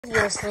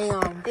Previously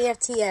on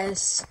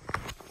BFTS,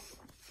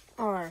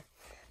 or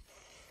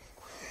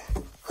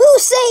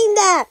who's saying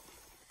that?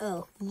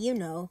 Oh, you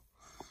know.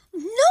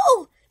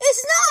 No,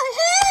 it's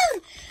not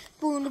him.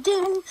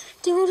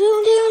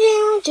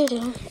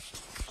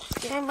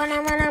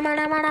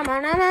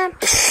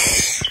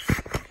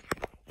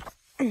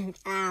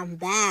 I'm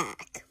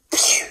back.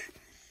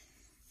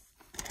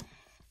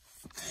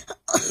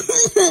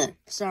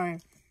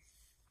 Sorry.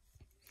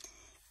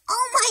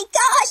 Oh my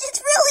gosh, it's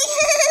really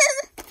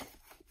him!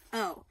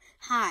 Oh,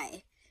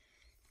 hi.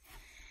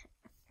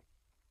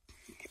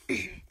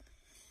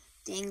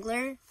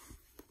 Dangler,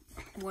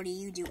 what are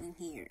you doing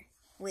here?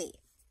 Wait,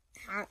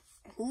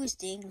 who is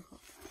Dangler?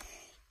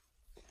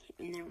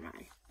 Never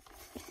mind.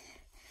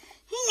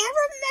 Hey, I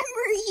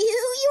remember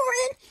you. You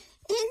were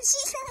in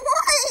season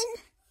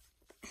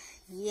 1.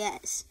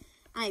 Yes,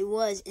 I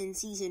was in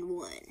season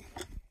 1.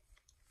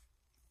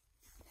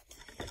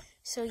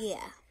 So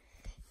yeah.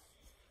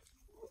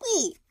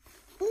 Wait,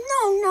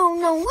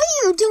 no, what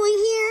are you doing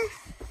here?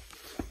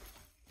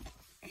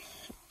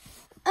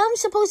 I'm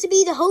supposed to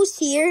be the host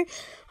here.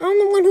 I'm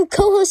the one who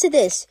co-hosted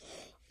this.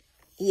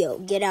 Yo,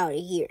 get out of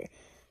here.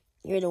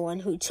 You're the one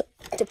who took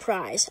the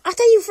prize. I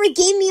thought you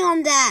forgave me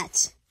on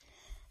that.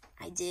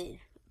 I did,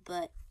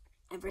 but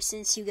ever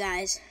since you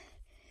guys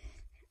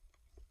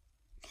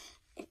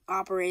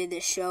operated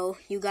this show,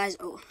 you guys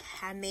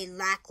have made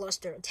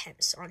lackluster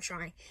attempts on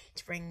trying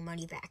to bring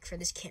money back for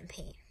this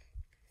campaign.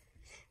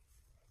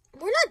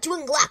 We're not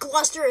doing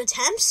lackluster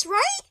attempts,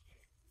 right?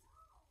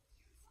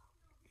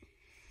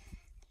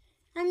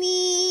 I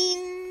mean,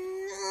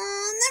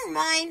 never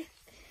mind.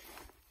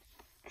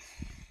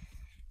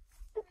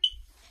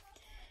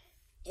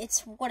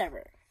 It's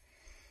whatever.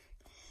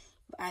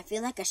 But I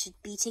feel like I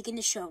should be taking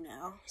the show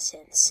now,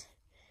 since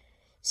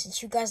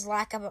you guys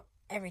lack of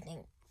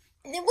everything.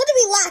 And then what do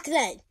we lack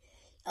then?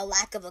 A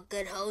lack of a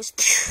good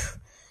host,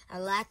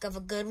 a lack of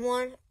a good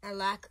one, a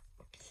lack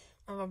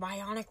of a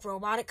bionic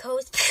robotic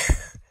host.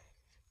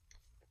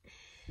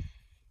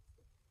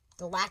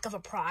 The lack of a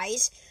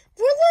prize?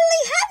 We're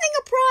literally having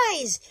a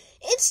prize!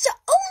 It's to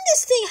own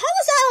this thing! How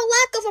is that a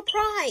lack of a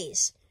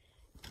prize?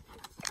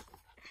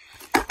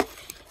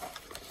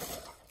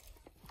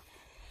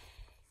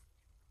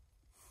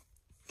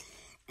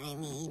 I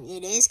mean,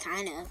 it is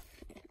kind of,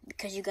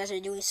 because you guys are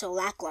doing so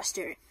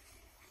lackluster.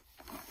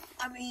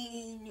 I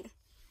mean,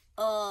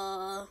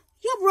 yo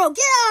bro,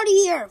 get out of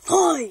here!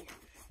 Fine!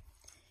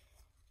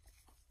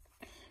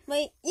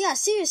 Wait, yeah,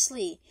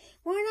 seriously.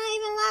 We're not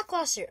even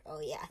lackluster.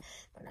 Oh, yeah.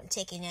 But I'm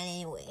taking that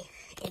anyway.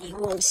 And he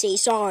won't say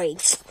sorry.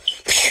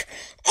 Hey,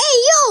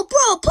 yo,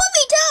 bro, put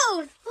me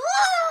down!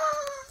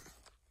 Ah!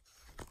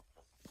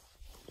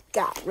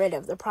 Got rid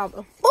of the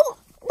problem. What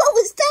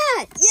was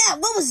that? Yeah,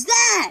 what was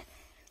that?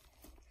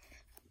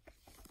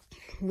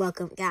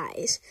 Welcome,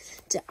 guys,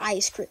 to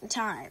ice cream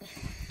time.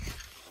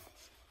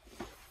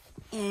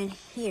 And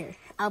here,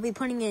 I'll be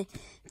putting in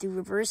the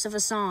reverse of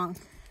a song.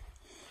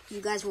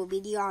 You guys will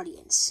be the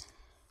audience.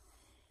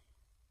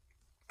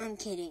 I'm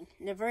kidding.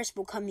 The verse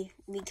will be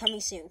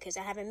coming soon because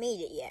I haven't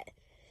made it yet.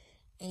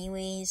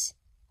 Anyways,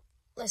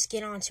 let's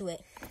get on to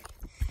it.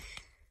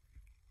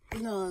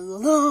 La la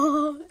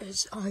la,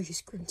 it's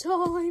ice cream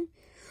time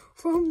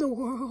from the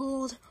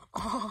world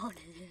on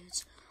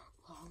it.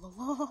 La la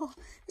la,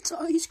 it's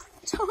ice cream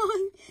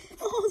time,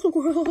 all the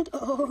world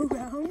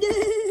around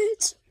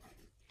it.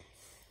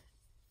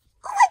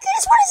 Oh my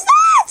goodness, what is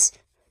that?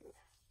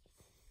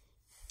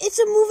 It's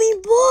a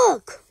moving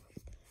book.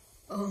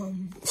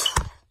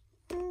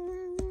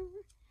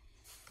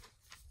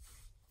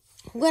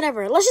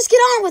 Whatever. Let's just get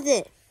on with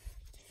it.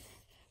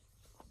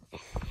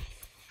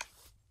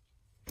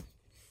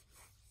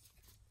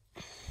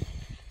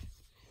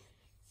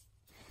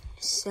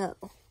 So,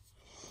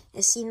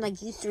 it seemed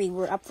like you three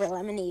were up for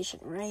elimination,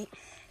 right?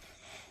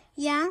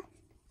 Yeah?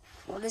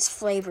 Well, this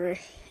flavor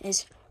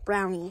is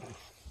brownies,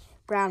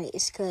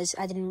 because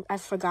I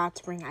forgot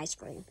to bring ice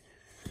cream.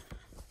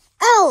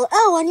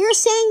 Oh, and you're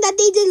saying that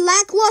they did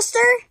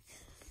lackluster?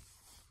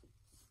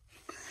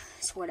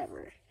 It's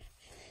whatever.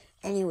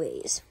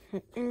 Anyways.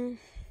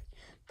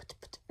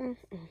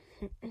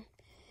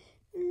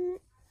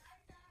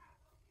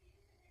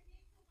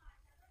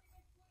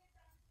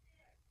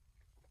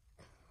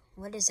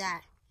 What is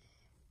that?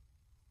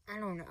 I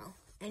don't know.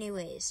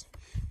 Anyways,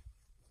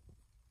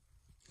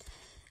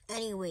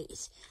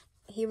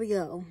 here we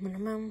go.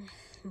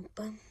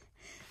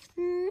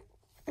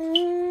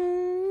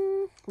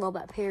 Well,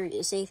 that period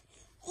is safe.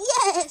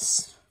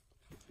 Yes!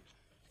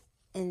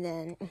 And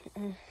then...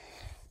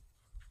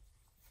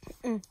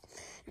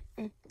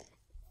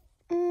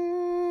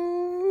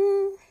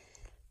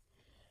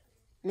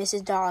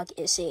 Mrs. Dog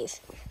is safe.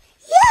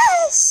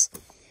 Yes!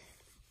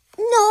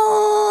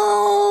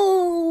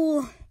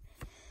 No!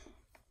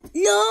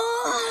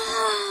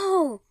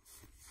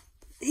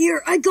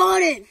 Here, I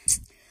got it.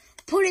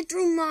 Put it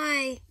through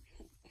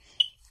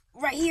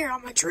right here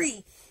on my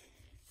tree.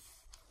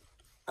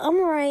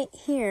 I'm right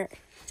here.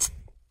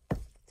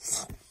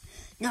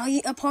 Now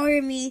a part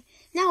of me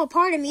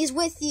is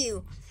with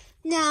you.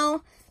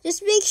 Now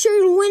Just make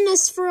sure to win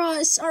this for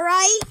us,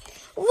 alright?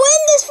 Win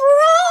this for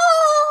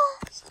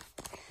us!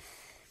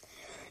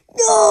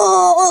 No!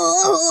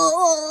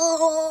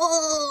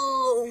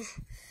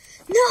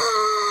 No!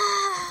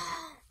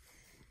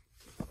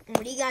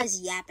 What are you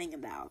guys yapping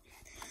about?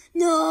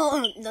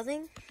 No!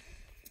 Nothing?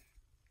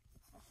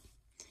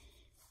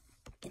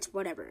 It's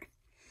whatever.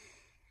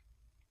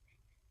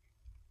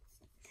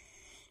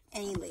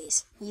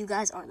 Anyways, you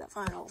guys are the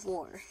final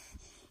four.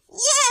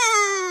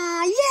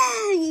 Yeah!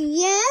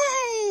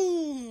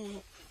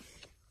 Yay!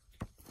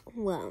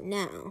 Well,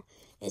 now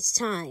it's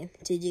time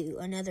to do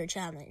another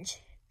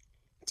challenge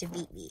to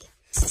beat me.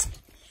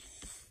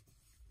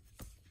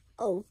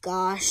 Oh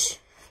gosh.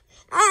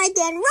 Alright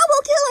then,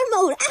 Robo Killer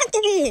mode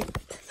activated!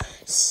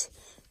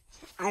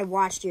 I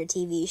watched your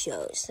TV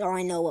shows, so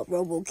I know what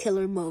Robo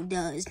Killer mode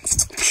does.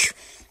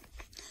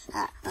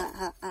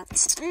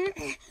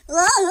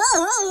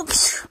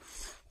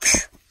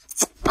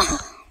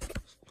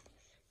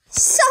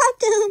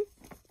 Socked him!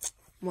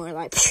 More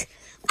like...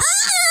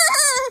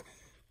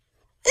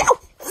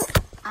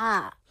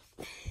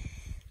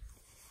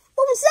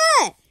 What was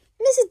that?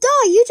 Miss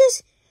Dog, you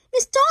just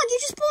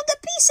pulled the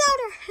piece out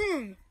of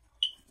him.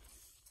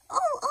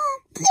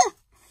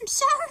 I'm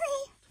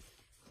sorry.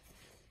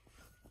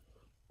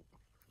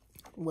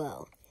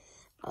 Well,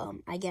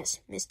 I guess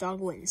Miss Dog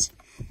wins.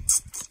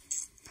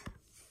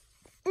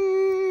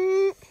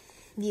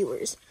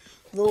 Viewers,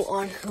 vote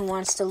on who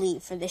wants to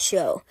leave for the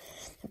show.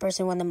 The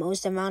person with the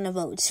most amount of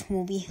votes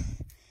will be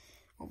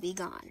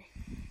gone.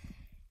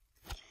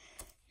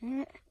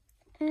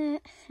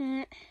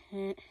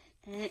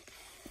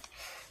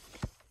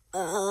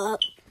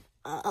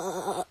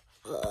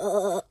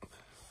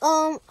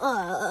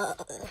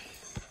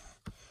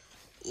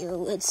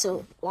 Ew, it's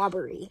so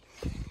lobbery.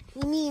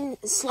 You mean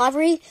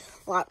slobbery?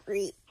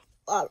 Lobbery.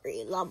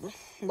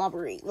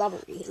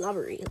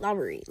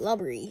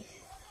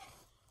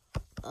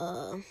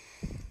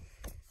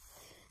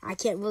 I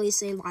can't really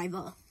say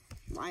liva.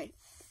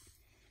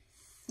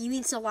 You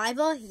mean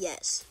saliva?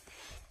 Yes.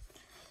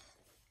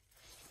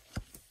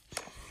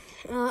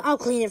 I'll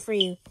clean it for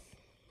you.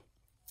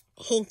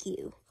 Thank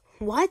you.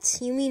 What?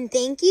 You mean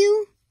thank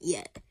you?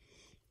 Yeah.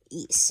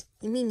 Yes.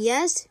 You mean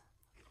yes?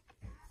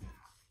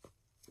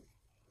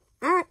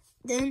 Alright,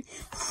 then.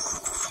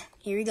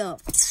 Here we go.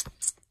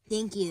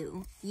 Thank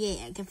you.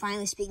 Yeah, I can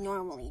finally speak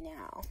normally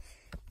now.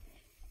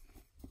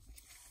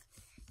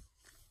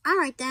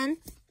 Alright, then.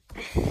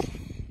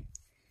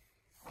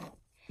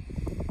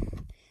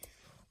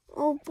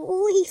 Oh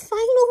boy,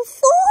 final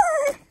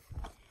four!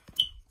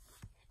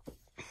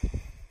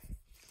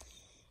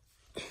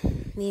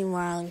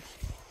 Meanwhile,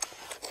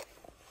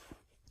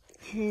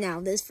 now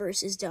this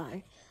verse is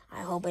done.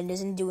 I hope it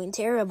isn't doing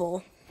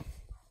terrible.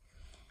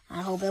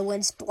 I hope it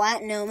wins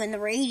platinum in the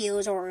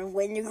radios or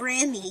win the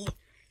Grammy.